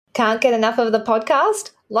Can't get enough of the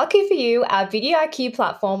podcast? Lucky for you, our Beauty IQ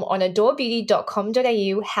platform on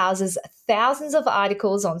adorebeauty.com.au houses thousands of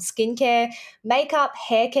articles on skincare, makeup,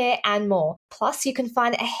 hair care, and more. Plus, you can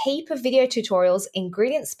find a heap of video tutorials,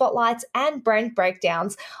 ingredient spotlights, and brand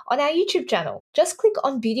breakdowns on our YouTube channel. Just click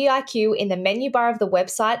on Beauty IQ in the menu bar of the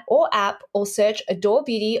website or app, or search Adore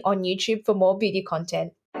Beauty on YouTube for more beauty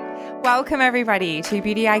content. Welcome, everybody, to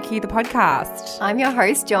Beauty IQ, the podcast. I'm your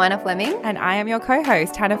host, Joanna Fleming. And I am your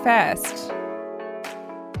co-host, Hannah First.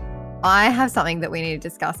 I have something that we need to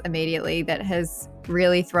discuss immediately that has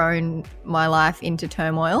really thrown my life into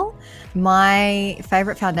turmoil. My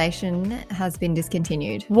favourite foundation has been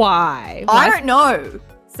discontinued. Why? I don't know.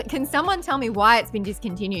 So can someone tell me why it's been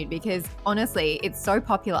discontinued? Because honestly, it's so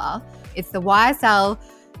popular. It's the YSL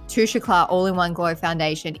Touche Eclat All-in-One Glow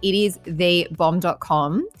Foundation. It is the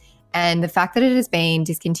bomb.com. And the fact that it has been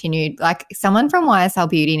discontinued, like someone from YSL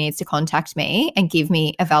Beauty needs to contact me and give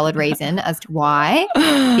me a valid reason as to why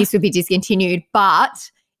this would be discontinued. But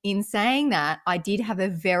in saying that, I did have a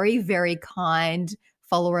very, very kind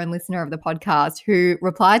follower and listener of the podcast who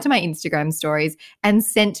replied to my Instagram stories and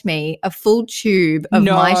sent me a full tube of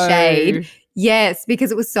my shade. Yes,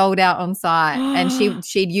 because it was sold out on site and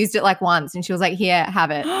she'd used it like once and she was like, here,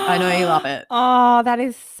 have it. I know you love it. Oh, that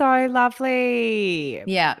is so lovely.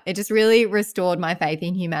 Yeah, it just really restored my faith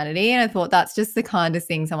in humanity and I thought that's just the kindest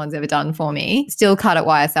thing someone's ever done for me. Still cut at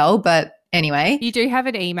YSL, but anyway. You do have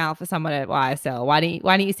an email for someone at YSL. Why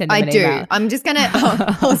don't you send them an email? I do. I'm just going to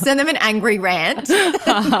I'll send them an angry rant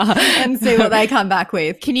and see what they come back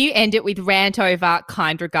with. Can you end it with rant over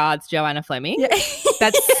kind regards, Joanna Fleming? Yeah.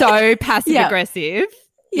 That's so passive aggressive.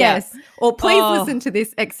 Yes. Yeah. Or please listen to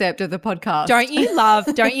this excerpt of the podcast. Don't you love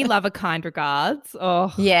a kind regards?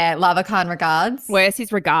 Oh. Yeah, love a kind regards. Worse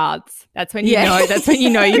is regards. That's when you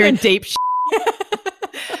know you're in deep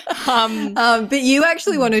but you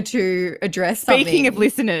actually wanted to address something. Speaking of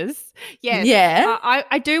listeners, yes. Yeah.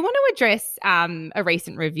 I do want to address a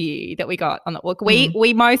recent review that we got on the book.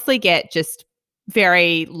 We mostly get just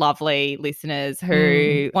very lovely listeners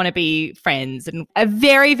who want to be friends, and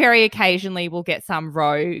very, very occasionally we'll get some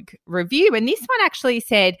rogue review. And this one actually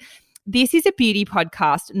said, "This is a beauty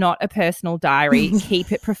podcast, not a personal diary.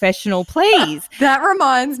 Keep it professional, please." That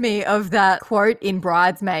reminds me of that quote in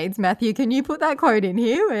Bridesmaids. Matthew, can you put that quote in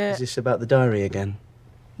here? Is this about the diary again?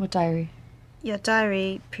 What diary? Your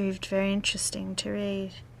diary proved very interesting to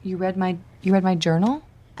read. You read my journal?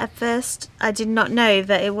 At first, I did not know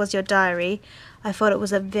that it was your diary. I thought it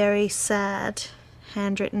was a very sad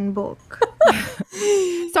handwritten book.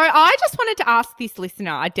 So I just wanted to ask this listener,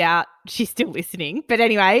 I doubt she's still listening, but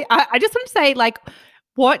anyway, I just want to say, like,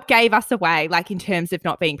 what gave us away, like, in terms of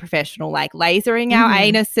not being professional, like lasering our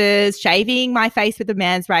anuses, shaving my face with a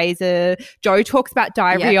man's razor. Joe talks about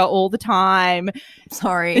diarrhea all the time.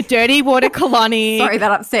 Sorry. The dirty water colonic. Sorry that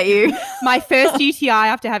upset you. My first UTI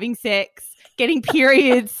after having sex. Getting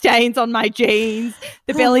period stains on my jeans,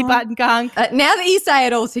 the belly button gunk. Now that you say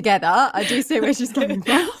it all together, I do see where she's coming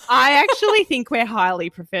from. I actually think we're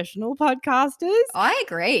highly professional podcasters. I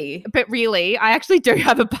agree. But really, I do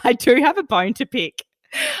have a bone to pick.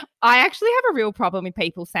 I actually have a real problem with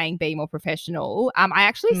people saying be more professional. I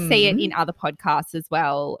actually see it in other podcasts as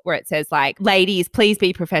well, where it says, like, ladies, please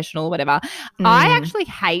be professional, whatever. I actually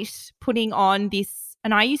hate putting on this.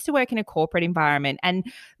 And I used to work in a corporate environment, and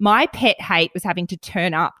my pet hate was having to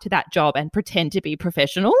turn up to that job and pretend to be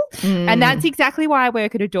professional. And that's exactly why I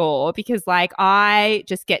work at Adore, because, like, I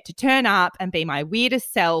just get to turn up and be my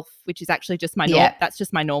weirdest self, which is actually just my that's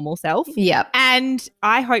just my normal self. Yeah. And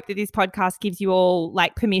I hope that this podcast gives you all,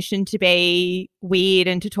 like, permission to be weird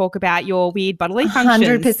and to talk about your weird bodily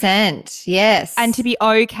functions. 100%. Yes. And to be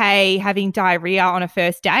okay having diarrhea on a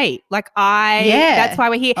first date. Like, that's why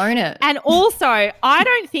we're here. Own it. And also, I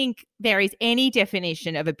don't think there is any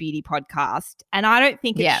definition of a beauty podcast, and I don't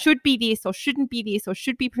think it should be this or shouldn't be this or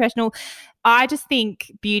should be professional. I just think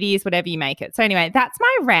beauty is whatever you make it. So anyway, that's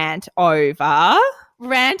my rant over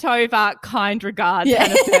kind regards,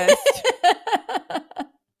 Hannah First.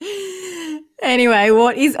 Anyway,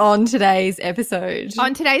 what is on today's episode?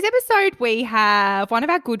 On today's episode, we have one of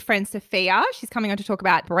our good friends, Sophia. She's coming on to talk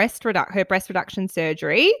about her breast reduction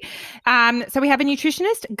surgery. So we have a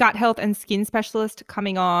nutritionist, gut health and skin specialist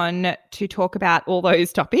coming on to talk about all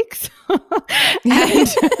those topics.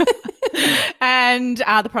 and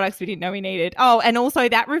the products we didn't know we needed. Oh, and also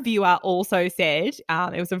that reviewer also said,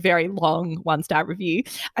 it was a very long 1-star review.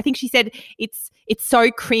 I think she said it's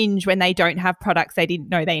so cringe when they don't have products they didn't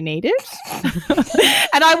know they needed.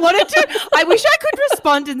 And I wish I could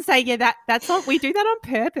respond and say, yeah, that's not, we do that on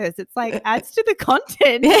purpose. It's like adds to the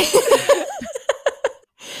content.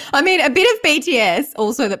 I mean, a bit of BTS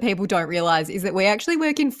also that people don't realize is that we actually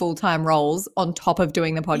work in full-time roles on top of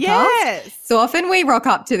doing the podcast. Yes. So often we rock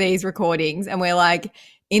up to these recordings and we're like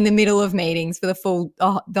in the middle of meetings for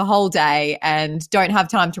the whole day and don't have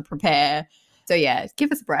time to prepare. So yeah,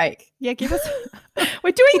 give us a break. Yeah, give us.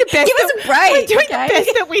 We're doing the best. Give us a break. We're doing okay? the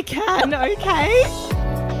best that we can. Okay.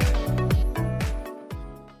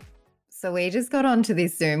 So we just got onto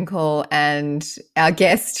this Zoom call and our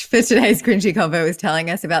guest for today's Cringy Convo was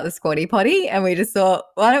telling us about the squatty potty, and we just thought,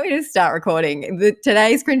 why don't we just start recording?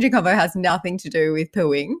 Today's Cringy Convo has nothing to do with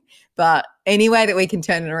pooing, but any way that we can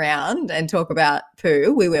turn it around and talk about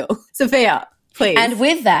poo, we will. Sophia, please. And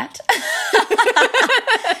with that,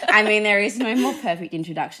 I mean, there is no more perfect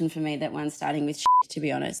introduction for me than one starting with shit, to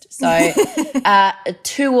be honest. So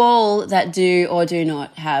to all that do or do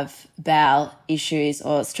not have bowel issues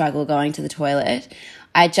or struggle going to the toilet,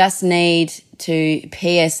 I just need to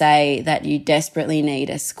PSA that you desperately need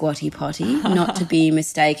a squatty potty, not to be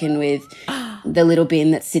mistaken with the little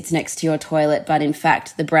bin that sits next to your toilet, but in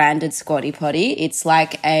fact the branded squatty potty. It's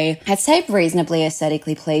like I'd say reasonably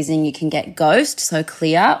aesthetically pleasing. You can get Ghost, so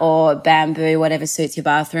clear, or Bamboo, whatever suits your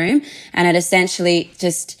bathroom. And it essentially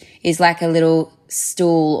just is like a little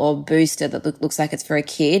stool or booster that looks like it's for a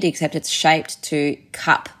kid, except it's shaped to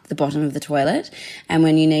cup the bottom of the toilet. And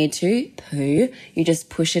when you need to poo, you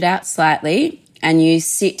just push it out slightly and you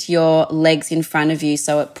sit your legs in front of you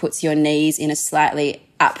so it puts your knees in a slightly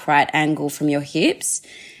upright angle from your hips.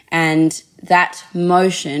 And that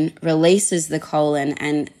motion releases the colon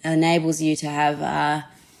and enables you to have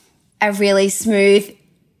a really smooth,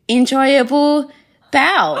 enjoyable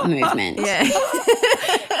bowel movement. Yeah.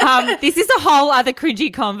 This is a whole other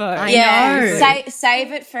cringy convo. I know.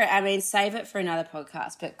 Save it for another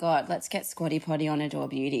podcast. But God, let's get Squatty Potty on Adore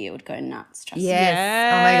Beauty. It would go nuts. Trust me.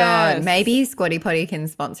 Yes. Oh my God. Maybe Squatty Potty can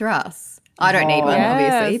sponsor us. I don't need one,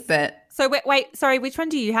 obviously, but. So wait, sorry, which one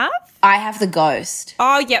do you have? I have the Ghost.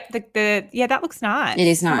 Oh, yep, that looks nice. It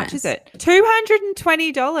is nice. How much is it?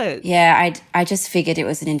 $220. Yeah, I just figured it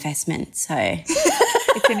was an investment, so.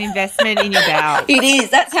 It's an investment in your bowel. It is.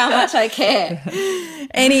 That's how much I care.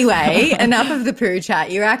 Anyway, enough of the poo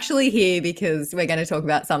chat. You're actually here because we're going to talk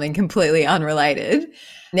about something completely unrelated.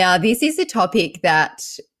 Now, this is a topic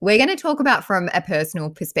that we're going to talk about from a personal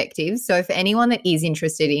perspective. So for anyone that is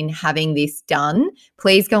interested in having this done,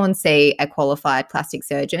 please go and see a qualified plastic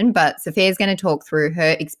surgeon. But Sophia's going to talk through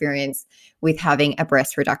her experience with having a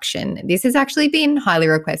breast reduction. This has actually been highly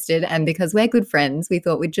requested, and because we're good friends, we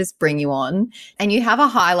thought we'd just bring you on. And you have a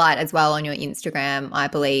highlight as well on your Instagram, I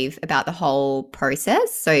believe, about the whole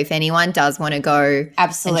process. So if anyone does want to go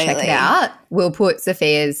Absolutely. and check it out, we'll put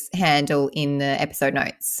Sophia's handle in the episode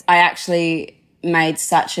notes. I actually made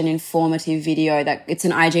such an informative video that it's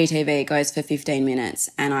an IGTV. It goes for 15 minutes,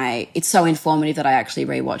 and it's so informative that I actually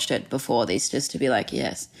rewatched it before this just to be like,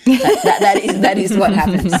 yes, that is what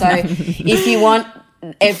happened. So if you want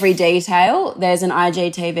every detail, there's an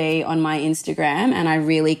IGTV on my Instagram, and I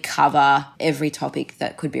really cover every topic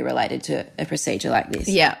that could be related to a procedure like this.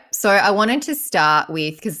 Yeah. So I wanted to start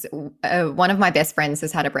with, because one of my best friends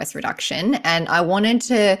has had a breast reduction, and I wanted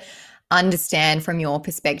to understand from your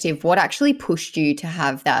perspective what actually pushed you to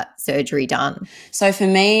have that surgery done. So for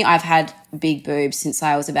me, I've had big boobs since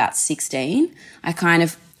I was about 16. I kind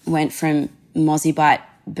of went from Mozzie Bite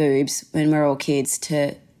boobs when we were all kids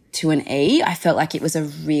to an E. I felt like it was a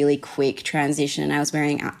really quick transition, and I was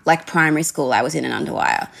wearing, like primary school, I was in an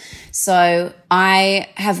underwire. So I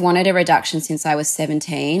have wanted a reduction since I was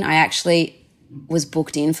 17. I actually was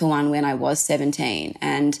booked in for one when I was 17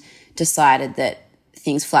 and decided that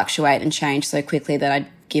things fluctuate and change so quickly that I'd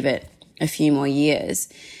give it a few more years.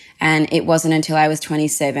 And it wasn't until I was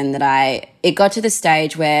 27 that it got to the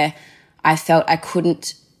stage where I felt I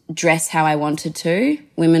couldn't dress how I wanted to.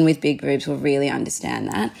 Women with big boobs will really understand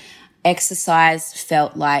that. Exercise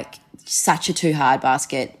felt like such a too hard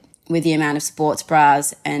basket with the amount of sports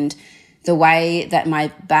bras and the way that my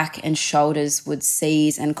back and shoulders would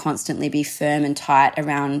seize and constantly be firm and tight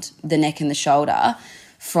around the neck and the shoulder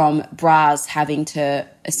from bras having to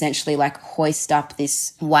essentially like hoist up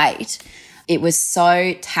this weight. It was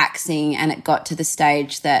so taxing, and it got to the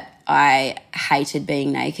stage that I hated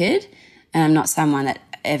being naked. And I'm not someone that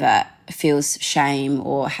ever feels shame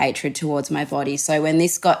or hatred towards my body. So when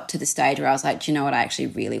this got to the stage where I was like, do you know what, I actually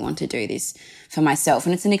really want to do this for myself.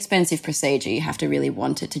 And it's an expensive procedure. You have to really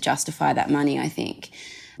want it to justify that money, I think.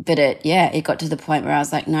 But it got to the point where I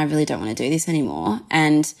was like, no, I really don't want to do this anymore.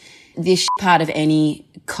 And this part of any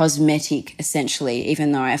cosmetic, essentially,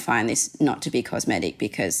 even though I find this not to be cosmetic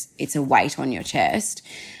because it's a weight on your chest,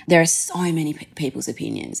 there are so many people's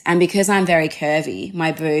opinions. And because I'm very curvy,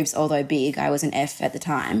 my boobs, although big, I was an F at the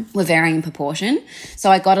time, were varying in proportion. So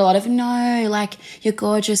I got a lot of, no, like, you're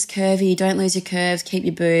gorgeous, curvy, don't lose your curves, keep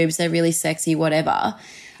your boobs, they're really sexy, whatever.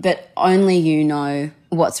 But only you know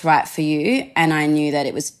what's right for you. And I knew that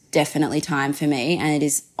it was definitely time for me, and it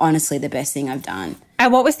is honestly the best thing I've done.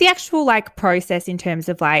 And what was the actual like process in terms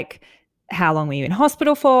of like how long were you in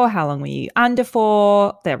hospital for? How long were you under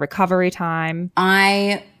for? The recovery time?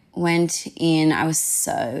 I went in, I was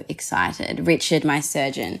so excited. Richard, my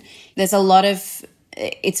surgeon, there's a lot of,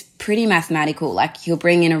 it's pretty mathematical. Like he'll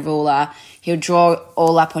bring in a ruler, he'll draw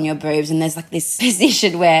all up on your boobs, and there's like this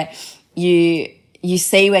position where you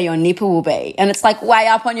see where your nipple will be, and it's like way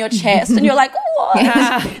up on your chest, and you're like, what?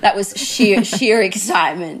 That was sheer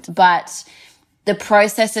excitement. But the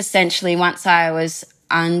process essentially, once I was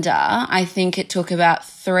under, I think it took about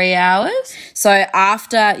 3 hours. So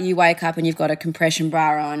after you wake up and you've got a compression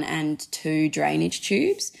bra on and 2 drainage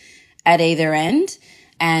tubes at either end,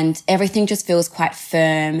 and everything just feels quite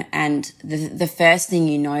firm, and the first thing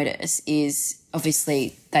you notice is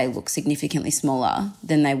obviously they look significantly smaller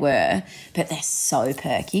than they were, but they're so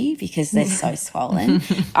perky because they're so swollen.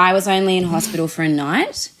 I was only in hospital for a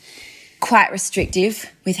night. Quite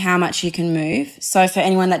restrictive with how much you can move. So for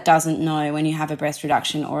anyone that doesn't know, when you have a breast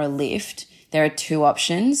reduction or a lift, there are 2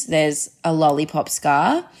 options. There's a lollipop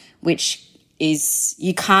scar, which is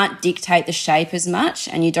you can't dictate the shape as much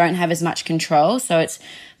and you don't have as much control, so it's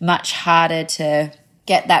much harder to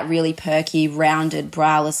get that really perky, rounded,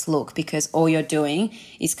 braless look because all you're doing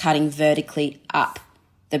is cutting vertically up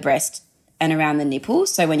the breast and around the nipple.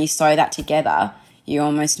 So when you sew that together, you're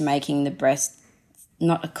almost making the breast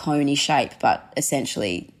not a coney shape, but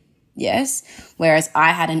essentially, yes. Whereas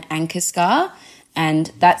I had an anchor scar,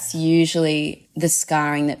 and that's usually the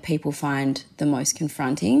scarring that people find the most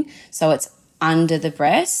confronting. So it's under the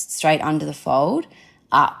breast, straight under the fold,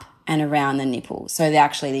 up and around the nipple. So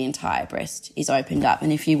the entire breast is opened up.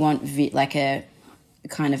 And if you want like a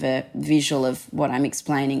kind of a visual of what I'm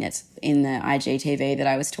explaining, it's in the IGTV that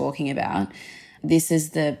I was talking about. This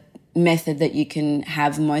is the method that you can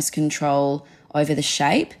have most control over the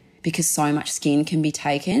shape because so much skin can be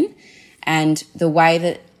taken, and the way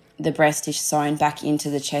that the breast is sewn back into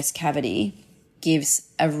the chest cavity gives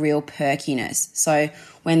a real perkiness. So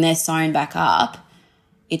when they're sewn back up,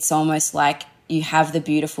 it's almost like you have the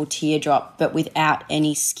beautiful teardrop but without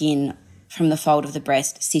any skin from the fold of the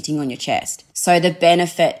breast sitting on your chest. So the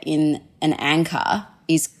benefit in an anchor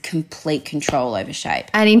is complete control over shape.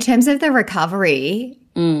 And in terms of the recovery,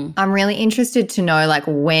 I'm really interested to know, like,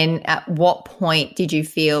 at what point did you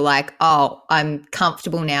feel like, oh, I'm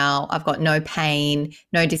comfortable now, I've got no pain,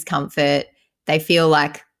 no discomfort, they feel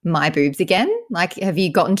like my boobs again? Like, have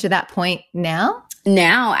you gotten to that point now?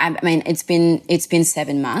 Now, I mean, it's been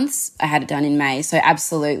 7 months. I had it done in May, so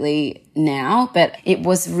absolutely now. But it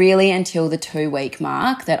was really until the 2-week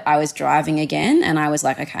mark that I was driving again, and I was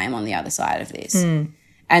like, okay, I'm on the other side of this. And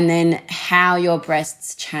then how your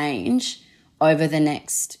breasts change over the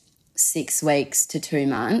next 6 weeks to 2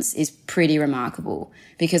 months is pretty remarkable,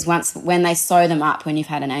 because when they sew them up, when you've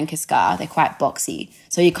had an anchor scar, they're quite boxy.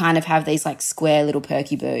 So you kind of have these like square little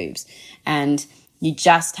perky boobs, and you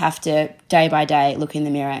just have to day by day look in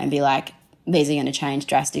the mirror and be like, these are going to change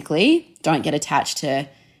drastically. Don't get attached to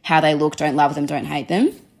how they look. Don't love them. Don't hate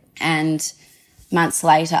them. And months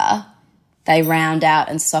later, they round out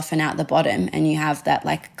and soften out the bottom, and you have that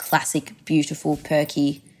like classic, beautiful,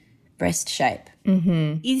 perky breast shape.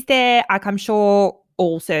 Is there, like, I'm sure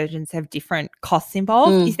all surgeons have different costs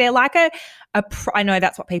involved. Is there like I know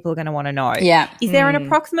that's what people are going to want to know. Yeah. Is there an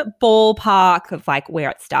approximate ballpark of like where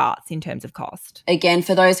it starts in terms of cost? Again,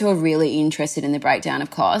 for those who are really interested in the breakdown of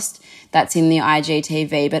cost, that's in the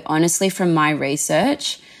IGTV. But honestly, from my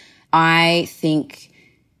research, I think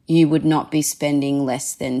you would not be spending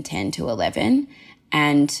less than 10 to 11.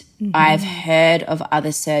 And I've heard of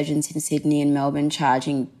other surgeons in Sydney and Melbourne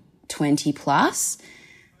charging 20 plus.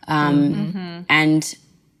 And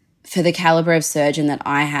for the calibre of surgeon that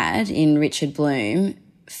I had in Richard Bloom,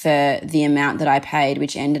 for the amount that I paid,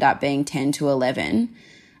 which ended up being 10 to 11,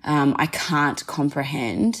 I can't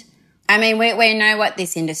comprehend. I mean, we know what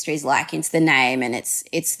this industry is like. It's the name and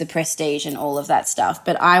it's the prestige and all of that stuff.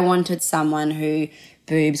 But I wanted someone who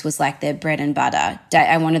boobs was like their bread and butter.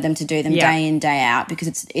 I wanted them to do them day in, day out,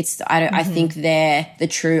 because I think they're the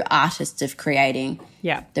true artists of creating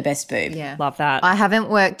the best boob. Yeah. Love that. I haven't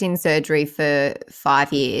worked in surgery for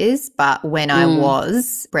 5 years, but when I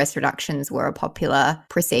was, breast reductions were a popular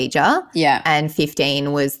procedure. Yeah. And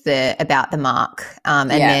 15 was about the mark. And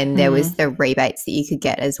then there was the rebates that you could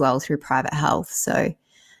get as well through private health. So,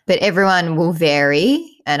 but everyone will vary.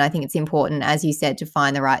 And I think it's important, as you said, to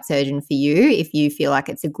find the right surgeon for you. If you feel like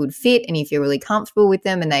it's a good fit and you feel really comfortable with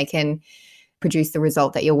them and they can produce the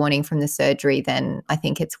result that you're wanting from the surgery, then I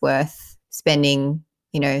think it's worth spending,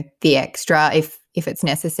 the extra if it's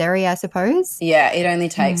necessary, I suppose. Yeah, it only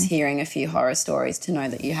takes hearing a few horror stories to know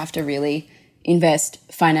that you have to really invest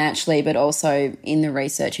financially, but also in the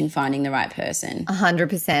research and finding the right person.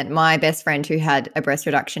 100%. My best friend who had a breast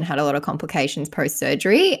reduction had a lot of complications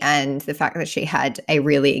post-surgery, and the fact that she had a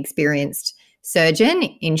really experienced surgeon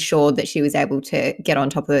ensured that she was able to get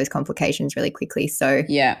on top of those complications really quickly. So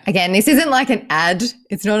again, this isn't like an ad.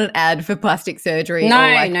 It's not an ad for plastic surgery or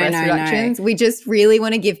breast reductions. We just really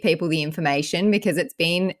want to give people the information because it's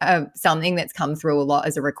been something that's come through a lot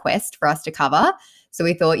as a request for us to cover. So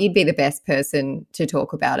we thought you'd be the best person to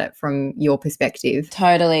talk about it from your perspective.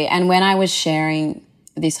 Totally. And when I was sharing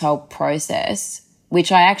this whole process,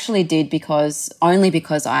 which I actually did because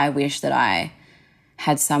I wish that I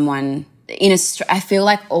had someone I feel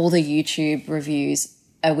like all the YouTube reviews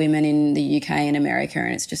are women in the UK and America,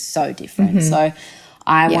 and it's just so different. So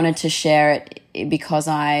I wanted to share it because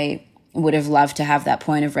I would have loved to have that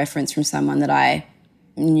point of reference from someone that I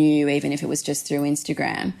knew, even if it was just through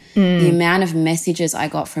Instagram. The amount of messages I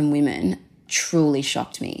got from women truly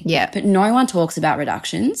shocked me. Yeah. But no one talks about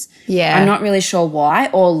reductions. Yeah. I'm not really sure why.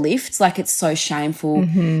 Or lifts. Like, it's so shameful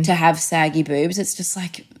to have saggy boobs. It's just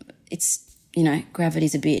like,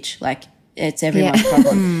 gravity's a bitch. Like, it's everyone's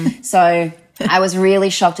problem. So I was really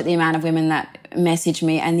shocked at the amount of women that messaged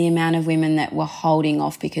me and the amount of women that were holding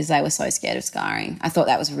off because they were so scared of scarring. I thought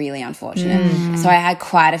that was really unfortunate. So I had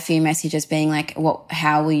quite a few messages being like,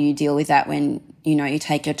 how will you deal with that when, you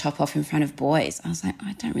take your top off in front of boys? I was like,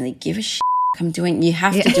 I don't really give a shit. You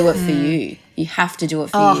have to do it for you. You have to do it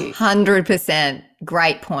for you. 100%.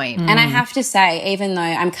 Great point. And I have to say, even though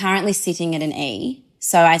I'm currently sitting at an E,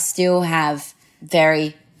 so I still have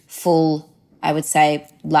very full, I would say,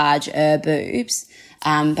 larger boobs,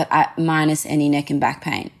 but minus any neck and back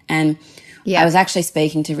pain. And I was actually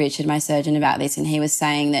speaking to Richard, my surgeon, about this, and he was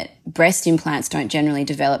saying that breast implants don't generally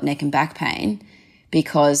develop neck and back pain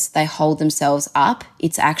because they hold themselves up.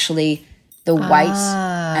 It's actually the weight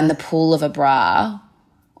and the pull of a bra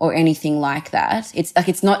or anything like that.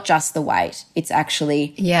 It's not just the weight. It's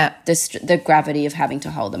actually the gravity of having to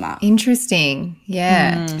hold them up. Interesting.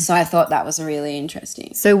 Yeah. So I thought that was really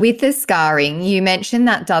interesting. So with the scarring, you mentioned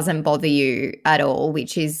that doesn't bother you at all,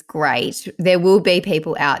 which is great. There will be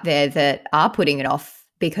people out there that are putting it off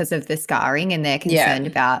because of the scarring and they're concerned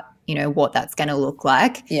about, what that's going to look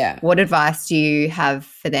like. Yeah. What advice do you have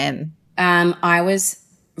for them? I was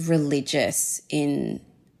religious in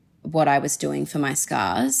what I was doing for my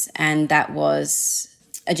scars, and that was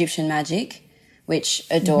Egyptian Magic, which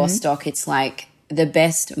Adore stock. It's like the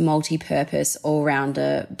best multi-purpose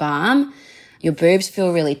all-rounder balm. Your boobs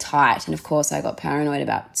feel really tight, and of course I got paranoid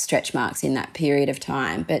about stretch marks in that period of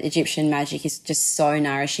time, but Egyptian Magic is just so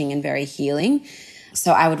nourishing and very healing.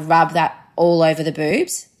 So I would rub that all over the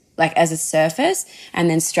boobs, like as a surface,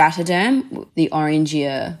 and then Stratoderm, the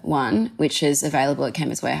orangier one, which is available at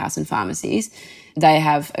Chemist Warehouse and pharmacies, they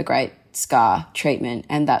have a great scar treatment,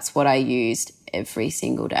 and that's what I used every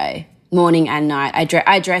single day, morning and night.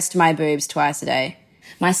 I dressed my boobs twice a day.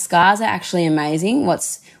 My scars are actually amazing.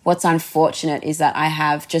 What's unfortunate is that I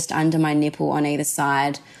have just under my nipple on either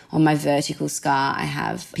side, on my vertical scar, I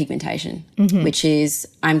have pigmentation, which is,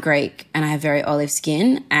 I'm Greek and I have very olive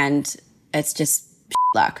skin, and it's just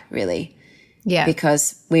luck, really. Yeah.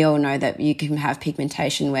 Because we all know that you can have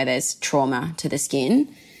pigmentation where there's trauma to the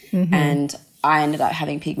skin. And I ended up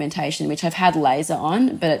having pigmentation, which I've had laser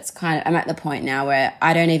on, but I'm at the point now where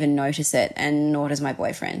I don't even notice it, and nor does my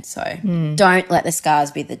boyfriend. So don't let the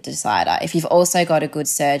scars be the decider. If you've also got a good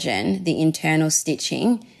surgeon, the internal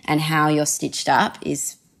stitching and how you're stitched up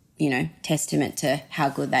is, testament to how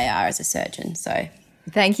good they are as a surgeon. So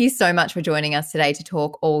thank you so much for joining us today to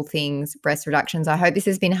talk all things breast reductions. I hope this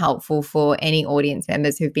has been helpful for any audience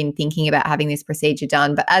members who've been thinking about having this procedure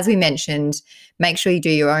done. But as we mentioned, make sure you do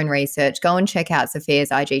your own research. Go and check out Sophia's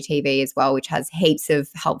IGTV as well, which has heaps of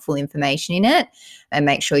helpful information in it. And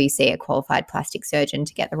make sure you see a qualified plastic surgeon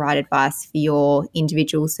to get the right advice for your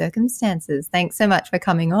individual circumstances. Thanks so much for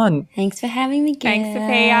coming on. thanks for having me, guys. Thanks,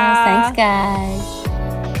 Sophia. Thanks, guys.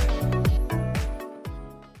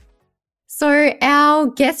 So our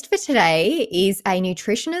guest for today is a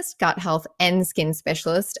nutritionist, gut health and skin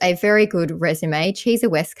specialist, a very good resume. Chiza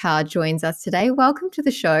Westcard joins us today. Welcome to the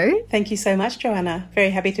show. Thank you so much, Joanna. Very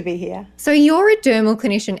happy to be here. So you're a dermal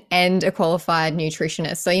clinician and a qualified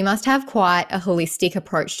nutritionist, so you must have quite a holistic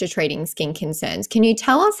approach to treating skin concerns. Can you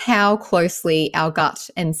tell us how closely our gut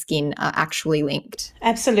and skin are actually linked?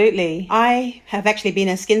 Absolutely. I have actually been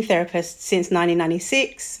a skin therapist since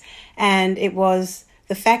 1996, and it was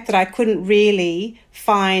the fact that I couldn't really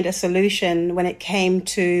find a solution when it came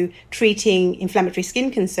to treating inflammatory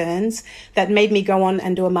skin concerns that made me go on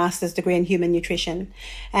and do a master's degree in human nutrition.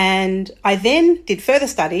 And I then did further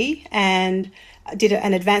study and did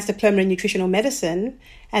an advanced diploma in nutritional medicine,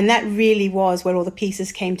 and that really was where all the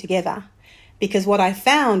pieces came together. Because what I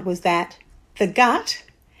found was that the gut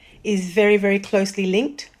is very, very closely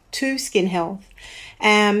linked to skin health.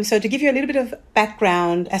 So to give you a little bit of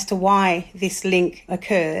background as to why this link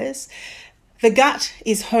occurs, the gut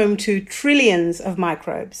is home to trillions of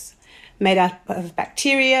microbes made up of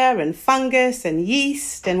bacteria and fungus and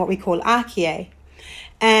yeast and what we call archaea.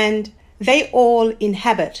 And they all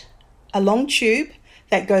inhabit a long tube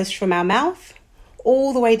that goes from our mouth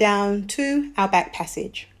all the way down to our back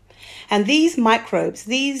passage. And these microbes,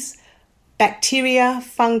 these bacteria,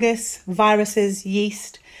 fungus, viruses,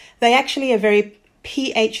 yeast, they actually are very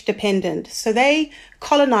pH dependent. So they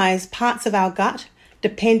colonize parts of our gut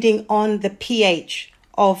depending on the pH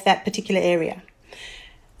of that particular area.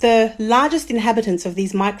 The largest inhabitants of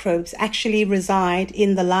these microbes actually reside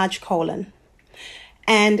in the large colon,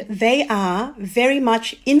 and they are very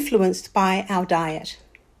much influenced by our diet.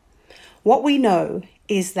 What we know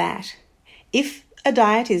is that if a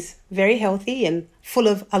diet is very healthy and full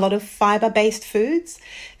of a lot of fiber-based foods,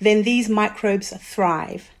 then these microbes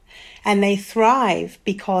thrive. And they thrive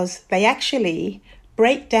because they actually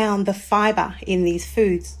break down the fiber in these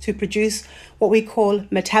foods to produce what we call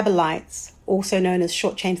metabolites, also known as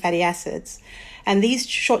short-chain fatty acids. And these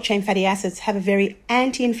short-chain fatty acids have a very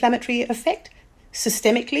anti-inflammatory effect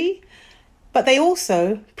systemically, but they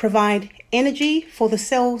also provide energy for the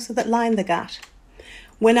cells that line the gut.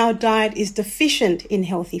 When our diet is deficient in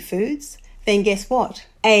healthy foods, then guess what?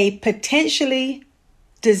 A potentially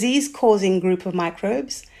disease-causing group of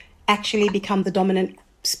microbes actually become the dominant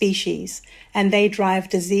species, and they drive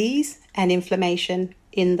disease and inflammation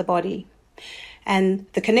in the body. And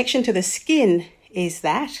the connection to the skin is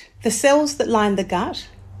that the cells that line the gut,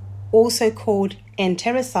 also called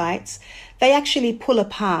enterocytes, they actually pull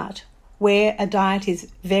apart where a diet is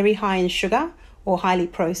very high in sugar or highly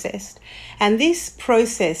processed. And this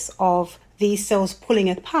process of these cells pulling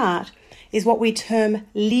apart is what we term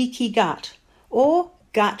leaky gut or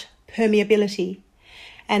gut permeability.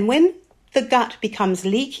 And when the gut becomes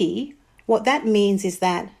leaky, what that means is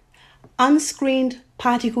that unscreened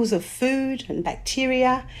particles of food and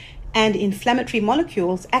bacteria and inflammatory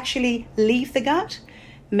molecules actually leave the gut,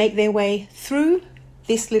 make their way through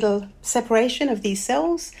this little separation of these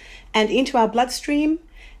cells and into our bloodstream,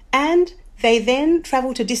 and they then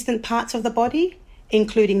travel to distant parts of the body,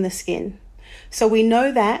 including the skin. So we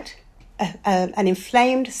know that an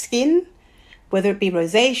inflamed skin, whether it be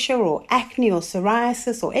rosacea or acne or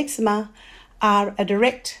psoriasis or eczema, are a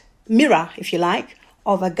direct mirror, if you like,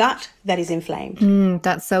 of a gut that is inflamed.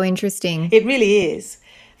 That's so interesting. It really is.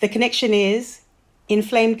 The connection is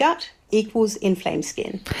inflamed gut equals inflamed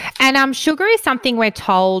skin. And sugar is something we're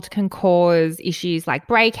told can cause issues like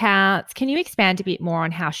breakouts. Can you expand a bit more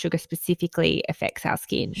on how sugar specifically affects our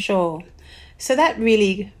skin? Sure. So that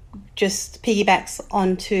really just piggybacks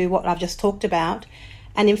onto what I've just talked about.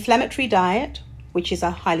 An inflammatory diet, which is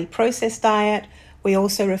a highly processed diet, we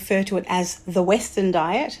also refer to it as the Western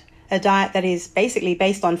diet, a diet that is basically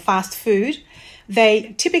based on fast food.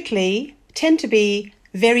 They typically tend to be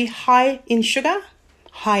very high in sugar,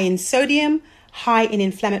 high in sodium, high in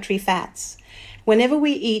inflammatory fats. Whenever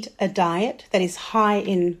we eat a diet that is high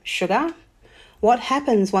in sugar, what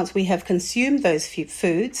happens once we have consumed those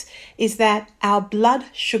foods is that our blood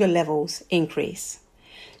sugar levels increase.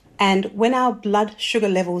 And when our blood sugar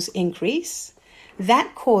levels increase,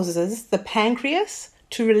 that causes the pancreas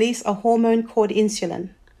to release a hormone called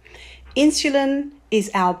insulin. Insulin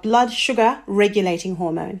is our blood sugar regulating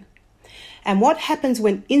hormone. And what happens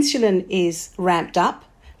when insulin is ramped up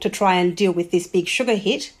to try and deal with this big sugar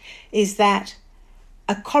hit is that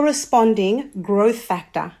a corresponding growth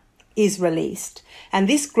factor is released. And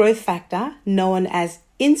this growth factor, known as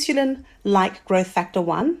insulin-like growth factor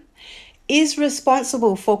 1, is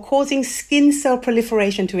responsible for causing skin cell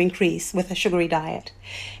proliferation to increase with a sugary diet.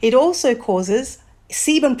 It also causes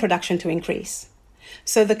sebum production to increase.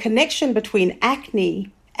 So the connection between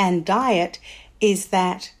acne and diet is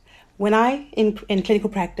that When I, in clinical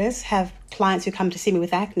practice, have clients who come to see me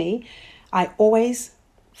with acne, I always,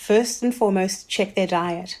 first and foremost, check their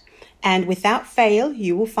diet. And without fail,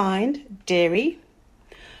 you will find dairy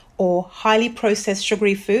or highly processed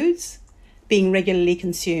sugary foods being regularly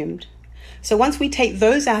consumed. So once we take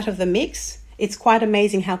those out of the mix, it's quite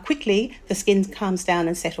amazing how quickly the skin calms down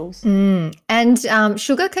and settles. And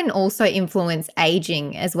sugar can also influence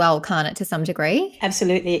aging as well, can't it, to some degree?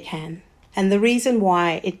 Absolutely, it can. And the reason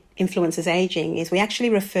why it influences aging is we actually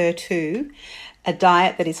refer to a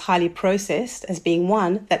diet that is highly processed as being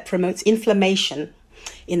one that promotes inflammation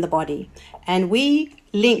in the body. And we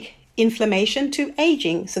link inflammation to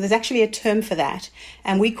aging. So there's actually a term for that,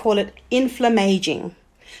 and we call it inflammaging.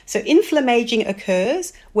 So inflammaging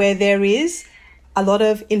occurs where there is a lot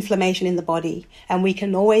of inflammation in the body, and we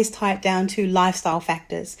can always tie it down to lifestyle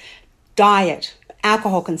factors, diet,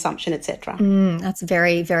 alcohol consumption, etc. That's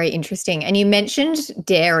very, very interesting. And you mentioned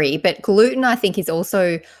dairy, but gluten, I think, is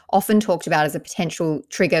also often talked about as a potential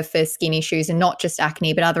trigger for skin issues, and not just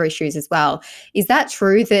acne, but other issues as well. Is that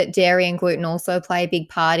true that dairy and gluten also play a big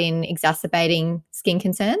part in exacerbating skin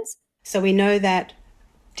concerns? So we know that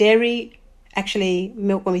dairy, actually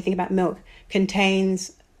milk, when we think about milk,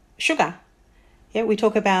 contains sugar. Yeah, we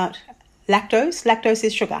talk about lactose. Lactose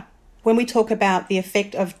is sugar. When we talk about the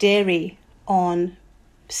effect of dairy on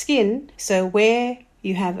skin, so where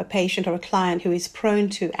you have a patient or a client who is prone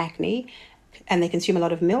to acne and they consume a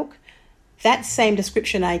lot of milk, that same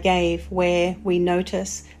description I gave, where we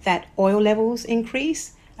notice that oil levels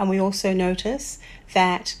increase, and we also notice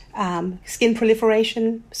that skin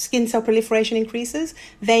cell proliferation increases,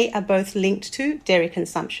 they are both linked to dairy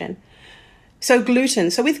consumption. So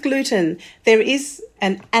gluten. So with gluten, there is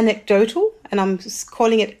an anecdotal, and I'm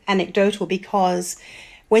calling it anecdotal because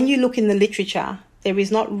when you look in the literature, there is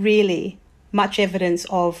not really much evidence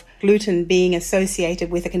of gluten being associated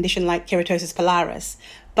with a condition like keratosis pilaris.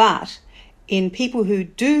 But in people who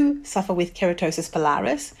do suffer with keratosis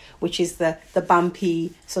pilaris, which is the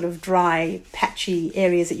bumpy, sort of dry, patchy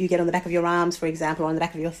areas that you get on the back of your arms, for example, or on the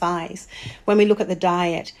back of your thighs, when we look at the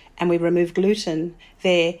diet and we remove gluten,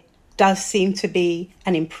 there does seem to be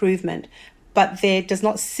an improvement. But there does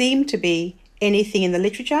not seem to be anything in the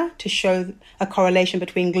literature to show a correlation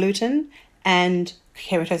between gluten and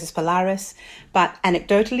keratosis pilaris. But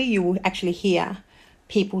anecdotally, you will actually hear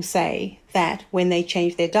people say that when they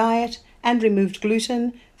changed their diet and removed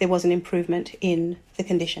gluten, there was an improvement in the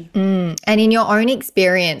condition. And in your own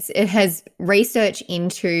experience, has research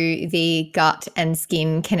into the gut and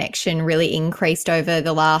skin connection really increased over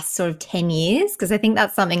the last sort of 10 years? Because I think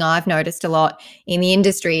that's something I've noticed a lot in the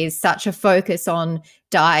industry, is such a focus on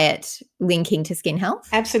diet linking to skin health.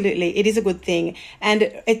 Absolutely. It is a good thing.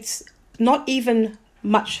 And it's not even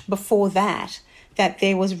much before that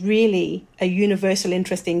there was really a universal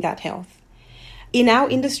interest in gut health. In our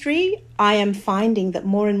industry, I am finding that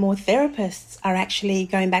more and more therapists are actually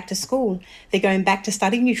going back to school. They're going back to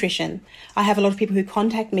studying nutrition. I have a lot of people who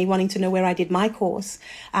contact me wanting to know where I did my course.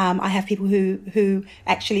 I have people who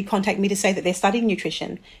actually contact me to say that they're studying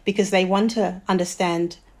nutrition because they want to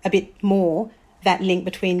understand a bit more that link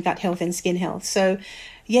between gut health and skin health. So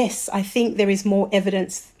yes, I think there is more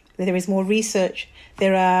evidence, there is more research,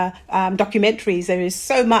 there are documentaries, there is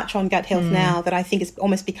so much on gut health now that I think it's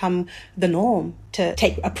almost become the norm to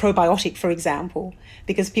take a probiotic, for example,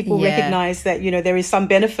 because people recognize that, there is some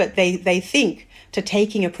benefit, they think, to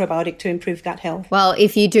taking a probiotic to improve gut health. Well,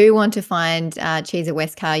 if you do want to find Chiza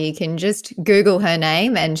Westcar, you can just Google her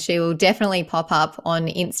name and she will definitely pop up on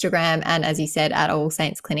Instagram and, as you said, at All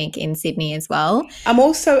Saints Clinic in Sydney as well. I'm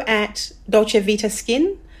also at Dolce Vita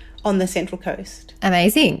Skin on the Central Coast.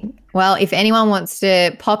 Amazing. Well, if anyone wants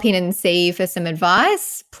to pop in and see you for some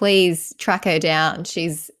advice, please track her down.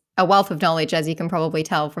 She's a wealth of knowledge, as you can probably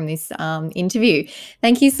tell from this interview.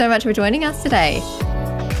 Thank you so much for joining us today.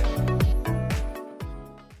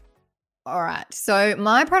 All right. So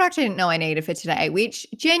my product I didn't know I needed for today, which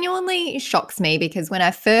genuinely shocks me because when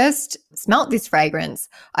I first smelt this fragrance,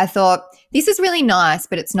 I thought, this is really nice,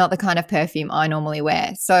 but it's not the kind of perfume I normally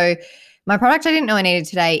wear. So my product I didn't know I needed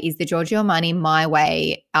today is the Giorgio Armani My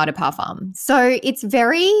Way Eau de Parfum. So it's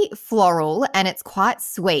very floral and it's quite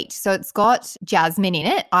sweet. So it's got jasmine in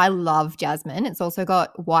it. I love jasmine. It's also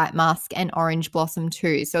got white musk and orange blossom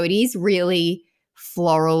too. So it is really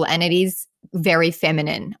floral and it is very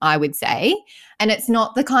feminine, I would say. And it's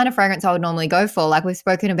not the kind of fragrance I would normally go for. Like we've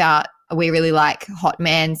spoken about, we really like hot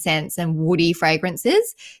man scents and woody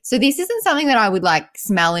fragrances. So this isn't something that I would like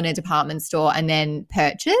smell in a department store and then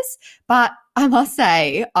purchase. But I must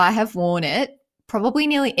say, I have worn it probably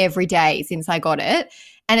nearly every day since I got it.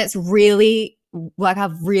 And it's really, like,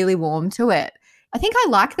 I've really warmed to it. I think I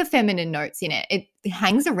like the feminine notes in it. It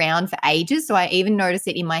hangs around for ages. So I even notice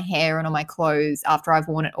it in my hair and on my clothes after I've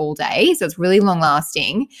worn it all day. So it's really long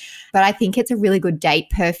lasting. But I think it's a really good date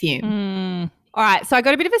perfume. All right, so I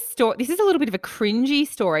got a bit of a story. This is a little bit of a cringy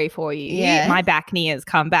story for you. Yeah. My back-knees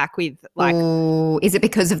come back with like... Ooh, is it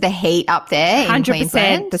because of the heat up there 100% in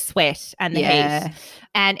Queensland? the sweat and the heat.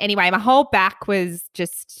 And anyway, my whole back was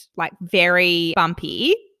just like very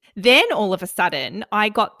bumpy. Then all of a sudden, I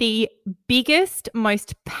got the biggest,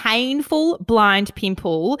 most painful blind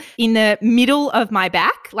pimple in the middle of my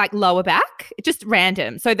back, like lower back, just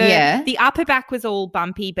random. So the upper back was all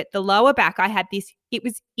bumpy, but the lower back, I had this, it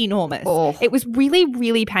was enormous. Oh. It was really,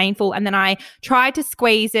 really painful. And then I tried to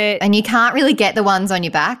squeeze it. And you can't really get the ones on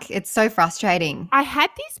your back. It's so frustrating. I had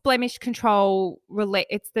this blemish control,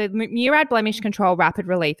 it's the Murad Blemish Control Rapid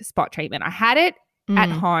Relief Spot Treatment. I had it at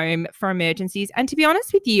home for emergencies. And to be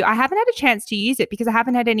honest with you, I haven't had a chance to use it because I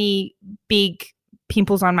haven't had any big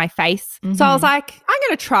pimples on my face. So I was like, I'm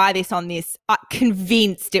going to try this on this.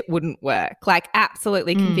 Convinced it wouldn't work, like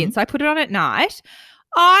absolutely convinced. So I put it on at night.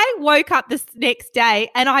 I woke up this next day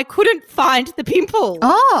and I couldn't find the pimple.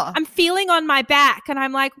 Oh. I'm feeling on my back and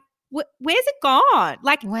I'm like, where's it gone?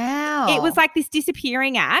 Like, wow. It was like this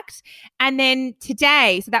disappearing act. And then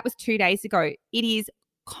today, so that was 2 days ago, it is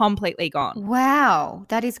completely gone. Wow,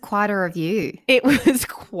 that is quite a review. It was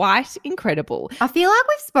quite incredible. I feel like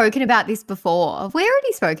we've spoken about this before. Have we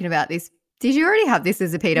already spoken about this? Did you already have this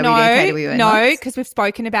as a PWD? No, because we've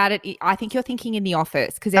spoken about it. I think you're thinking in the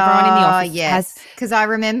office because everyone in the office has. Because I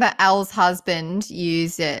remember Al's husband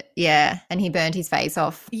used it, and he burned his face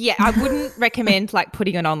off. Yeah, I wouldn't recommend like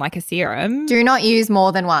putting it on like a serum. Do not use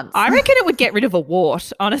more than once. I reckon it would get rid of a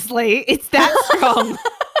wart, honestly. It's that strong.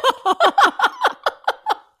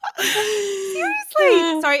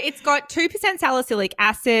 Seriously. So it's got 2% salicylic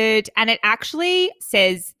acid and it actually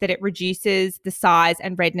says that it reduces the size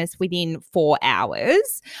and redness within 4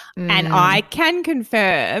 hours. And I can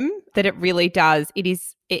confirm that it really does.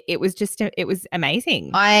 It was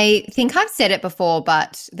amazing. I think I've said it before,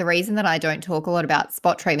 but the reason that I don't talk a lot about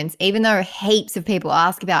spot treatments, even though heaps of people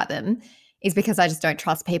ask about them, is because I just don't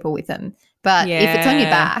trust people with them. But if it's on your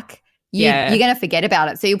back, you're going to forget about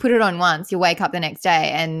it. So you put it on once, you wake up the next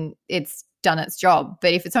day and it's done its job.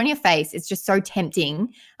 But if it's on your face, it's just so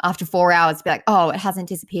tempting after 4 hours to be like, oh, it hasn't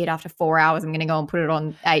disappeared after 4 hours. I'm going to go and put it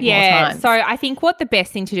on 8 more times. So I think what the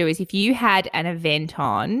best thing to do is if you had an event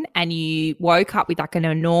on and you woke up with like an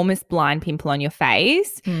enormous blind pimple on your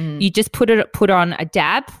face, you just put on a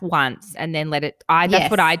dab once and then let it, that's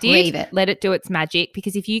what I did. Leave it. Let it do its magic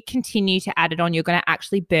because if you continue to add it on, you're going to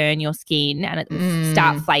actually burn your skin and it will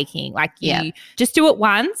start flaking. Like you just do it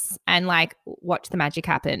once and like watch the magic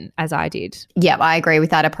happen as I did. Yeah, I agree with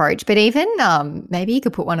that approach. But even maybe you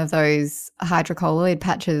could put one of those hydrocolloid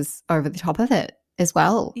patches over the top of it as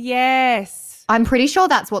well. Yes. I'm pretty sure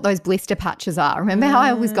that's what those blister patches are. Remember how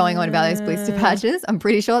I was going on about those blister patches? I'm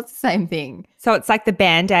pretty sure it's the same thing. So it's like the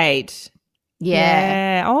Band-Aid.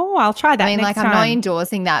 Yeah. Oh, I'll try that next time. I'm not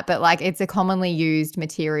endorsing that, but like it's a commonly used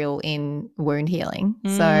material in wound healing.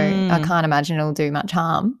 So I can't imagine it'll do much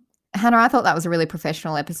harm. Hannah, I thought that was a really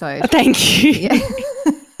professional episode. Thank you. Yeah.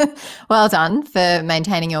 Well done for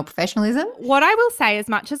maintaining your professionalism. What I will say, as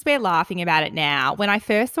much as we're laughing about it now, when I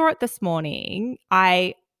first saw it this morning,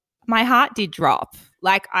 my heart did drop.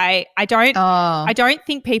 Like I don't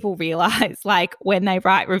think people realize like when they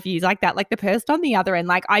write reviews like that, like the person on the other end,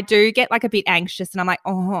 like I do get like a bit anxious and I'm like,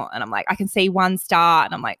 oh, and I'm like, I can see 1 star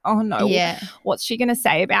and I'm like, oh no, what's she going to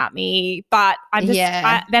say about me? But I'm just,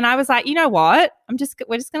 then I was like, you know what? We're just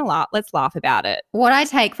going to laugh. Let's laugh about it. What I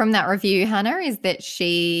take from that review, Hannah, is that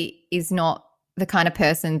she is not the kind of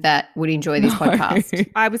person that would enjoy this podcast.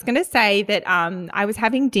 I was going to say that I was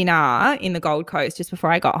having dinner in the Gold Coast just before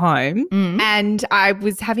I got home and I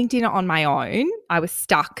was having dinner on my own. I was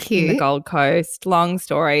stuck in the Gold Coast. Long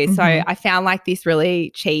story. So I found like this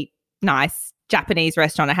really cheap, nice Japanese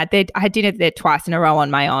restaurant. I had dinner there twice in a row on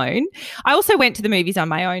my own. I also went to the movies on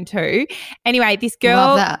my own too. Anyway, this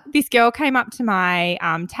girl came up to my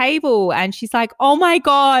table and she's like, "Oh my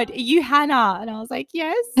God, are you Hannah?" And I was like,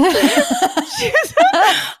 "Yes." I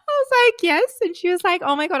was like, "Yes." And she was like,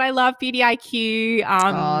 "Oh my God, I love Beauty IQ."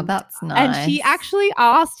 Oh, that's nice. And she actually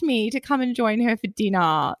asked me to come and join her for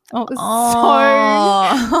dinner. Oh, it was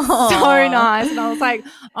so nice. And I was like,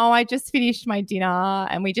 "Oh, I just finished my dinner,"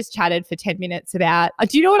 and we just chatted for 10 minutes about,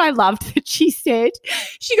 do you know what I loved that she said?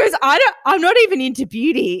 She goes, I'm not even into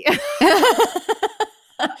beauty.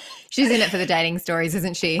 She's in it for the dating stories,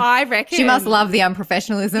 isn't she? I reckon. She must love the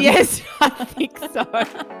unprofessionalism. Yes, I think so.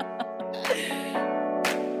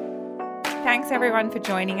 Thanks everyone for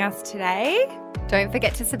joining us today. Don't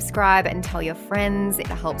forget to subscribe and tell your friends. It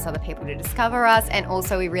helps other people to discover us. And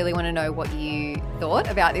also, we really want to know what you thought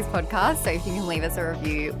about this podcast. So if you can leave us a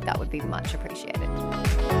review, that would be much appreciated.